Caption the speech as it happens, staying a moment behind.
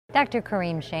Dr.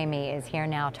 Karim Chamie is here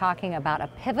now talking about a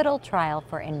pivotal trial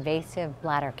for invasive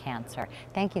bladder cancer.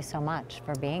 Thank you so much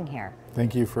for being here.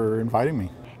 Thank you for inviting me.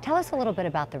 Tell us a little bit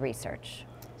about the research.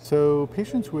 So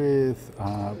patients with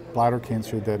bladder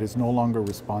cancer that is no longer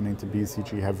responding to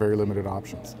BCG have very limited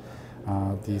options.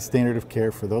 The standard of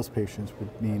care for those patients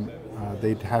would mean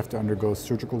they'd have to undergo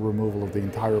surgical removal of the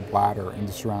entire bladder and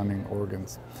the surrounding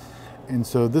organs. And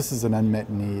so this is an unmet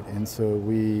need, and so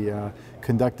we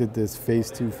conducted this phase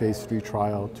 2, phase 3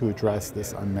 trial to address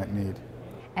this unmet need.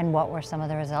 And what were some of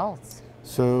the results?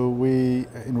 So we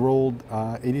enrolled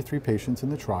 83 patients in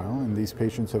the trial, and these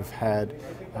patients have had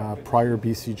prior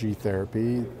BCG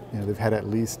therapy. They've had at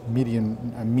least a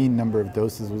mean number of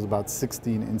doses was about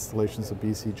 16 installations of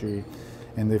BCG,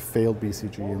 and they've failed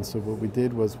BCG. And so what we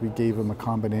did was we gave them a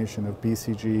combination of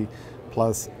BCG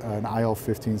plus an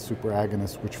IL-15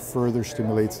 superagonist, which further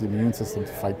stimulates the immune system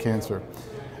to fight cancer.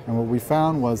 And what we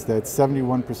found was that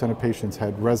 71% of patients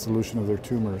had resolution of their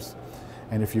tumors.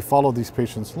 And if you follow these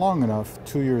patients long enough,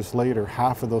 2 years later,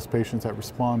 half of those patients that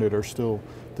responded are still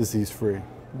disease-free.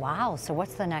 Wow, so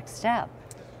what's the next step?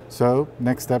 So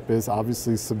next step is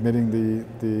obviously submitting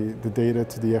the data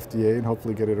to the FDA and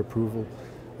hopefully get it approval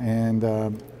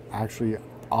and actually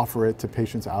offer it to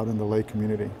patients out in the lay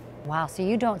community. Wow, so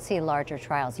you don't see larger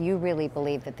trials. You really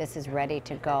believe that this is ready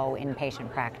to go in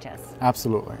patient practice?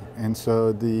 Absolutely. And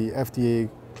so the FDA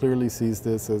clearly sees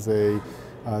this as a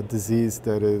disease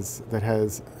that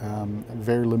has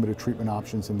very limited treatment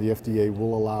options, and the FDA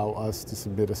will allow us to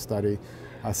submit a study,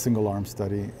 a single-arm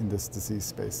study in this disease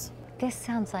space. This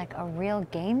sounds like a real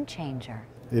game changer.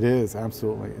 It is,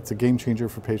 absolutely. It's a game changer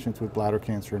for patients with bladder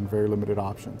cancer and very limited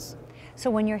options. So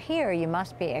when you're here, you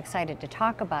must be excited to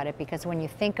talk about it, because when you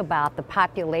think about the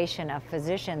population of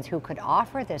physicians who could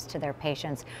offer this to their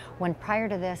patients, when prior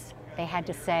to this they had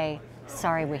to say,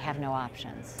 sorry, we have no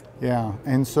options. Yeah,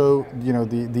 and so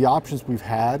the options we've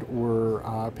had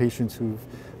were patients who,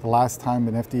 the last time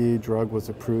an FDA drug was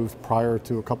approved prior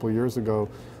to a couple of years ago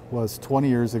was 20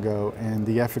 years ago, and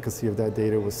the efficacy of that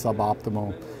data was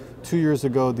suboptimal. 2 years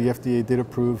ago, the FDA did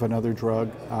approve another drug,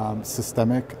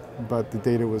 systemic, but the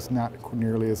data was not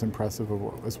nearly as impressive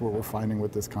as what we're finding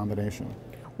with this combination.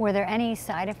 Were there any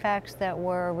side effects that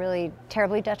were really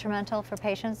terribly detrimental for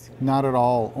patients? Not at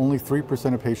all. Only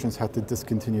 3% of patients had to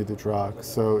discontinue the drug,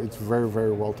 so it's very,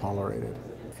 very well tolerated.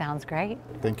 Sounds great.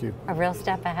 Thank you. A real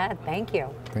step ahead. Thank you.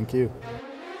 Thank you.